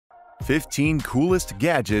15 coolest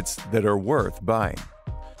gadgets that are worth buying.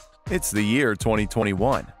 It's the year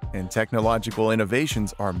 2021, and technological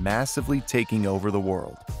innovations are massively taking over the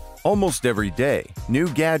world. Almost every day, new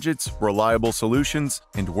gadgets, reliable solutions,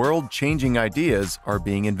 and world-changing ideas are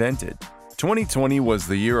being invented. 2020 was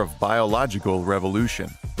the year of biological revolution,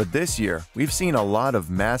 but this year, we've seen a lot of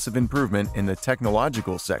massive improvement in the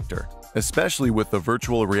technological sector, especially with the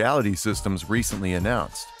virtual reality systems recently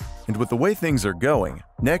announced. And with the way things are going,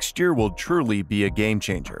 next year will truly be a game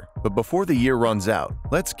changer. But before the year runs out,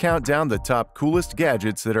 let's count down the top coolest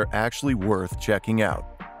gadgets that are actually worth checking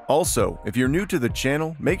out. Also, if you're new to the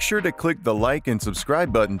channel, make sure to click the like and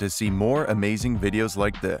subscribe button to see more amazing videos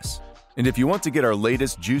like this. And if you want to get our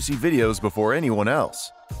latest juicy videos before anyone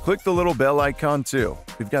else, click the little bell icon too.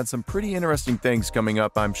 We've got some pretty interesting things coming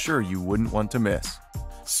up I'm sure you wouldn't want to miss.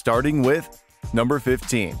 Starting with number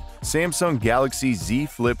 15, Samsung Galaxy Z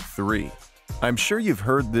Flip 3. I'm sure you've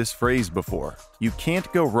heard this phrase before, you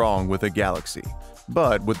can't go wrong with a Galaxy.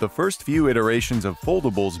 But with the first few iterations of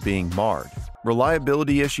foldables being marred,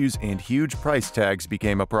 reliability issues and huge price tags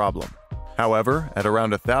became a problem. However, at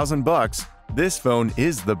around $1,000, this phone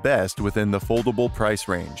is the best within the foldable price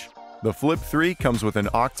range. The Flip 3 comes with an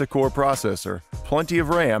octa-core processor, plenty of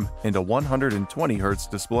RAM, and a 120Hz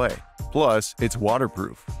display. Plus, it's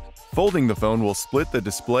waterproof. Folding the phone will split the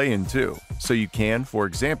display in two, so you can, for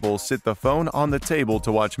example, sit the phone on the table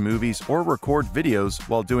to watch movies or record videos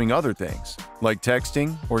while doing other things, like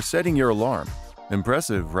texting or setting your alarm.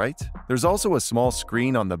 Impressive, right? There's also a small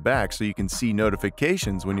screen on the back so you can see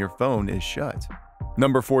notifications when your phone is shut.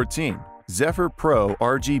 Number 14. Zephyr Pro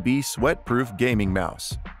RGB Sweatproof Gaming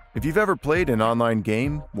Mouse. If you've ever played an online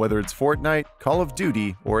game, whether it's Fortnite, Call of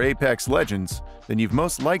Duty, or Apex Legends, then you've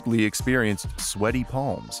most likely experienced sweaty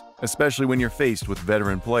palms, especially when you're faced with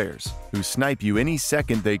veteran players who snipe you any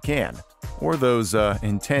second they can, or those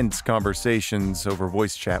intense conversations over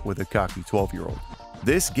voice chat with a cocky 12-year-old.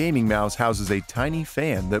 This gaming mouse houses a tiny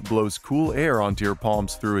fan that blows cool air onto your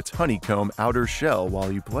palms through its honeycomb outer shell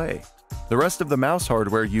while you play. The rest of the mouse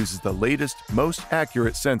hardware uses the latest, most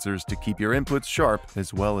accurate sensors to keep your inputs sharp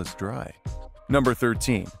as well as dry. Number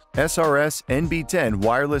 13. SRS NB10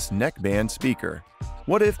 Wireless Neckband Speaker.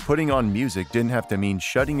 What if putting on music didn't have to mean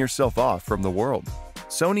shutting yourself off from the world?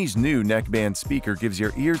 Sony's new neckband speaker gives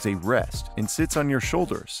your ears a rest and sits on your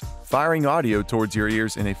shoulders, firing audio towards your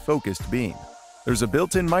ears in a focused beam. There's a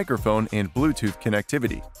built-in microphone and Bluetooth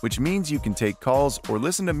connectivity, which means you can take calls or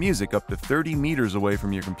listen to music up to 30 meters away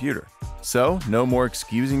from your computer. So, no more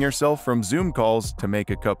excusing yourself from Zoom calls to make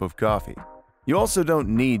a cup of coffee. You also don't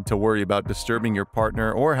need to worry about disturbing your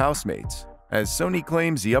partner or housemates, as Sony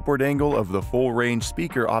claims the upward angle of the full-range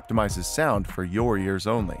speaker optimizes sound for your ears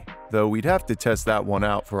only, though we'd have to test that one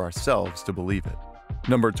out for ourselves to believe it.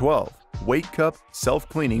 Number 12. Wake Cup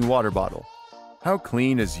Self-Cleaning Water Bottle. How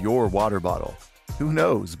clean is your water bottle? Who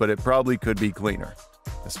knows, but it probably could be cleaner,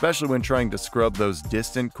 especially when trying to scrub those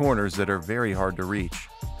distant corners that are very hard to reach.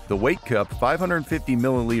 The Wake Cup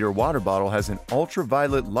 550ml water bottle has an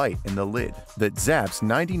ultraviolet light in the lid that zaps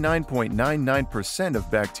 99.99%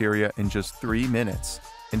 of bacteria in just 3 minutes.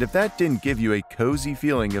 And if that didn't give you a cozy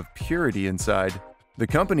feeling of purity inside, the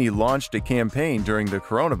company launched a campaign during the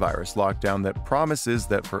coronavirus lockdown that promises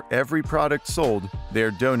that for every product sold,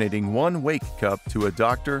 they're donating one Wake Cup to a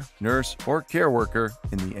doctor, nurse, or care worker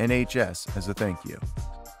in the NHS as a thank you.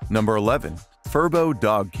 Number 11. Furbo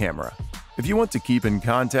Dog Camera. If you want to keep in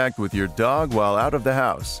contact with your dog while out of the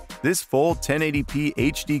house, this full 1080p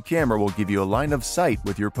HD camera will give you a line of sight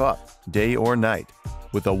with your pup, day or night.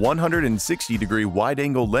 With a 160-degree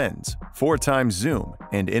wide-angle lens, 4x zoom,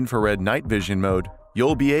 and infrared night vision mode,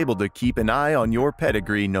 you'll be able to keep an eye on your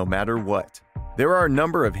pedigree no matter what. There are a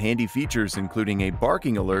number of handy features including a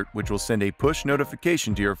barking alert which will send a push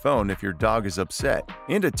notification to your phone if your dog is upset,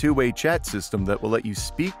 and a two-way chat system that will let you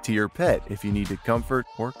speak to your pet if you need to comfort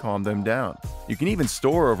or calm them down. You can even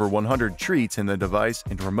store over 100 treats in the device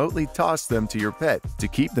and remotely toss them to your pet to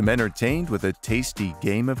keep them entertained with a tasty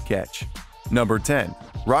game of catch. Number 10.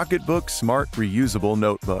 Rocketbook Smart Reusable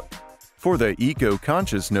Notebook. For the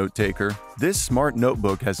eco-conscious note-taker, this smart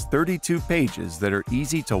notebook has 32 pages that are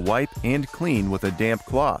easy to wipe and clean with a damp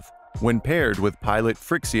cloth, when paired with Pilot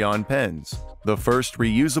Frixion pens, the first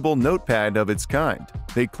reusable notepad of its kind.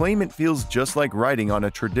 They claim it feels just like writing on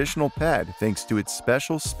a traditional pad thanks to its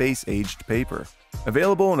special space-aged paper.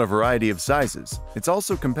 Available in a variety of sizes, it's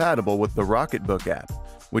also compatible with the Rocketbook app,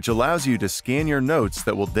 which allows you to scan your notes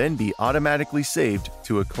that will then be automatically saved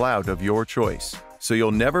to a cloud of your choice. So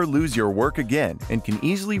you'll never lose your work again and can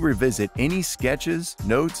easily revisit any sketches,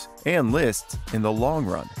 notes, and lists in the long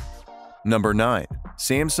run. Number 9.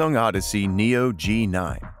 Samsung Odyssey Neo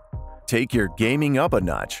G9. Take your gaming up a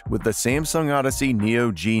notch with the Samsung Odyssey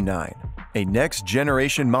Neo G9, a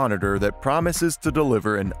next-generation monitor that promises to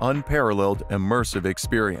deliver an unparalleled immersive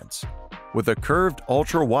experience. With a curved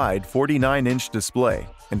ultra-wide 49-inch display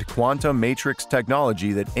and quantum matrix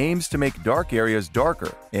technology that aims to make dark areas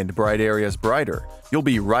darker and bright areas brighter, you'll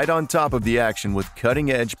be right on top of the action with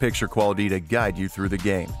cutting-edge picture quality to guide you through the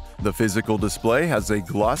game. The physical display has a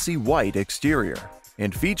glossy white exterior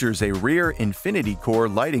and features a rear Infinity Core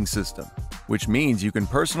lighting system, which means you can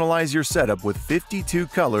personalize your setup with 52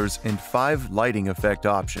 colors and 5 lighting effect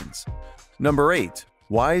options. Number 8.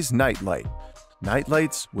 Wyze Nightlight.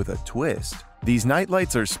 Nightlights with a twist. These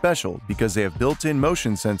nightlights are special because they have built-in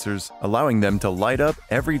motion sensors, allowing them to light up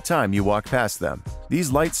every time you walk past them.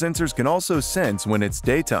 These light sensors can also sense when it's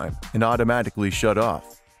daytime and automatically shut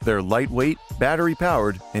off. They're lightweight,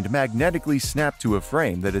 battery-powered, and magnetically snap to a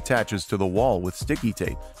frame that attaches to the wall with sticky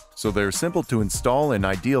tape, so they're simple to install and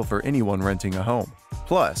ideal for anyone renting a home.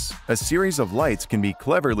 Plus, a series of lights can be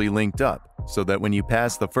cleverly linked up, so that when you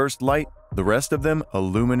pass the first light, the rest of them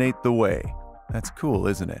illuminate the way. That's cool,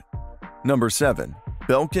 isn't it? Number 7.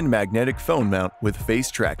 Belkin Magnetic Phone Mount with Face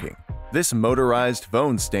Tracking. This motorized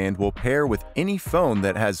phone stand will pair with any phone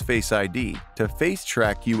that has Face ID to face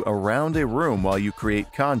track you around a room while you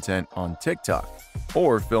create content on TikTok,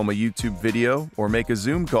 or film a YouTube video or make a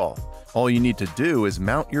Zoom call. All you need to do is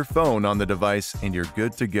mount your phone on the device and you're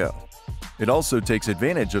good to go. It also takes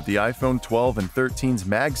advantage of the iPhone 12 and 13's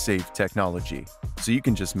MagSafe technology, so you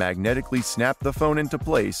can just magnetically snap the phone into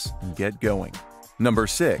place and get going. Number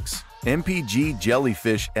 6. MPG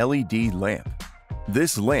Jellyfish LED Lamp.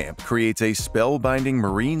 This lamp creates a spellbinding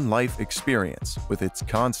marine life experience with its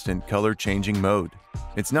constant color-changing mode.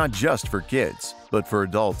 It's not just for kids, but for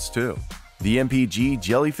adults too. The MPG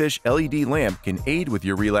Jellyfish LED lamp can aid with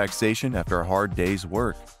your relaxation after a hard day's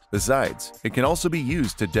work. Besides, it can also be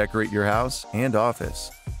used to decorate your house and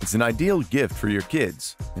office. It's an ideal gift for your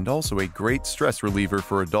kids and also a great stress reliever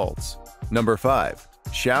for adults. Number 5.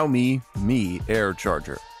 Xiaomi Mi Air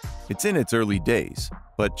Charger. It's in its early days,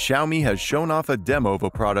 but Xiaomi has shown off a demo of a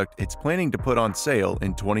product it's planning to put on sale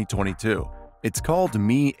in 2022. It's called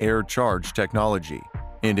Mi Air Charge technology,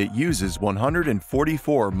 and it uses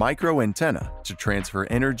 144 micro antenna to transfer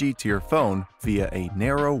energy to your phone via a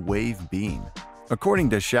narrow wave beam. According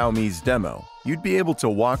to Xiaomi's demo, you'd be able to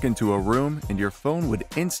walk into a room and your phone would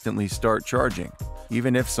instantly start charging,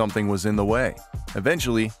 even if something was in the way.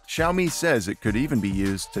 Eventually, Xiaomi says it could even be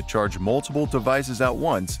used to charge multiple devices at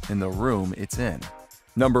once in the room it's in.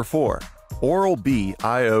 Number 4. Oral-B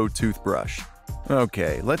IO Toothbrush.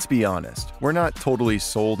 Okay, let's be honest, we're not totally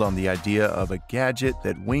sold on the idea of a gadget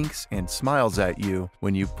that winks and smiles at you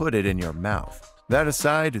when you put it in your mouth. That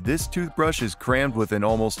aside, this toothbrush is crammed with an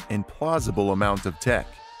almost implausible amount of tech.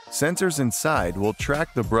 Sensors inside will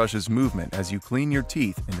track the brush's movement as you clean your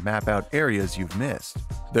teeth and map out areas you've missed.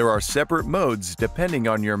 There are separate modes depending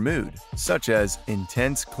on your mood, such as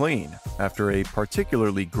intense clean after a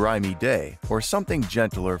particularly grimy day, or something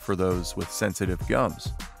gentler for those with sensitive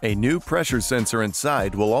gums. A new pressure sensor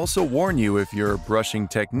inside will also warn you if your brushing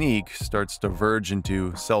technique starts to verge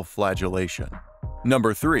into self-flagellation.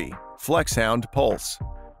 Number 3. FlexHound Pulse.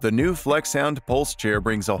 The new FlexHound Pulse chair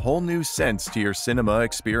brings a whole new sense to your cinema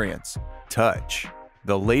experience. Touch.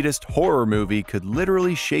 The latest horror movie could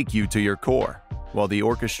literally shake you to your core, while the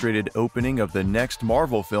orchestrated opening of the next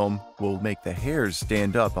Marvel film will make the hairs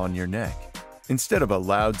stand up on your neck. Instead of a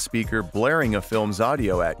loudspeaker blaring a film's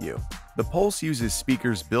audio at you, the Pulse uses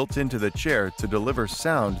speakers built into the chair to deliver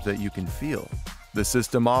sound that you can feel. The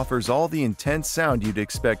system offers all the intense sound you'd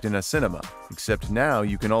expect in a cinema, except now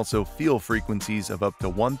you can also feel frequencies of up to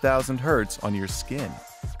 1000 Hz on your skin.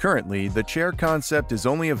 Currently, the chair concept is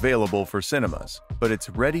only available for cinemas, but it's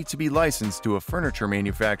ready to be licensed to a furniture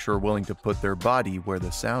manufacturer willing to put their body where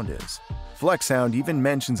the sound is. FlexHound even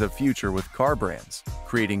mentions a future with car brands,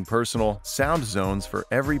 creating personal sound zones for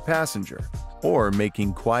every passenger, or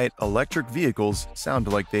making quiet electric vehicles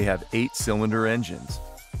sound like they have 8-cylinder engines.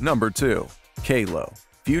 Number 2. Kalo,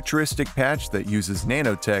 futuristic patch that uses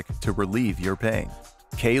nanotech to relieve your pain.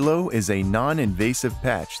 Kalo is a non-invasive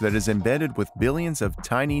patch that is embedded with billions of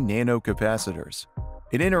tiny nanocapacitors.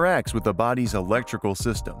 It interacts with the body's electrical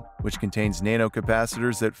system, which contains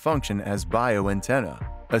nanocapacitors that function as bioantennae,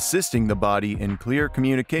 assisting the body in clear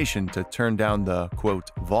communication to turn down the,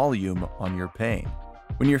 quote, volume on your pain.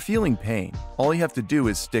 When you're feeling pain, all you have to do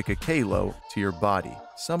is stick a Kalo to your body,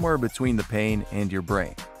 somewhere between the pain and your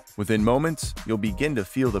brain. Within moments, you'll begin to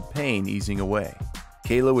feel the pain easing away.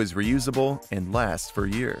 Kalo is reusable and lasts for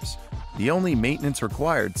years. The only maintenance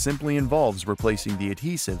required simply involves replacing the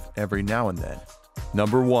adhesive every now and then.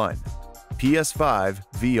 Number 1. PS5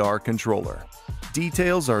 VR controller.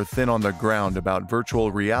 Details are thin on the ground about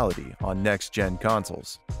virtual reality on next-gen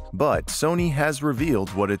consoles, but Sony has revealed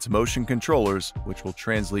what its motion controllers, which will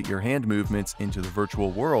translate your hand movements into the virtual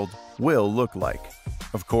world, will look like.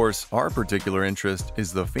 Of course, our particular interest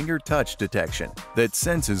is the finger touch detection that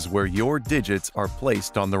senses where your digits are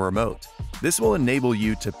placed on the remote. This will enable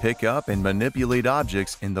you to pick up and manipulate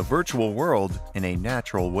objects in the virtual world in a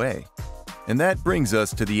natural way. And that brings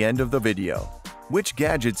us to the end of the video. Which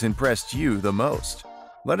gadgets impressed you the most?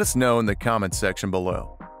 Let us know in the comments section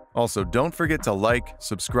below. Also, don't forget to like,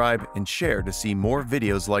 subscribe, and share to see more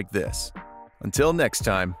videos like this. Until next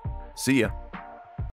time, see ya!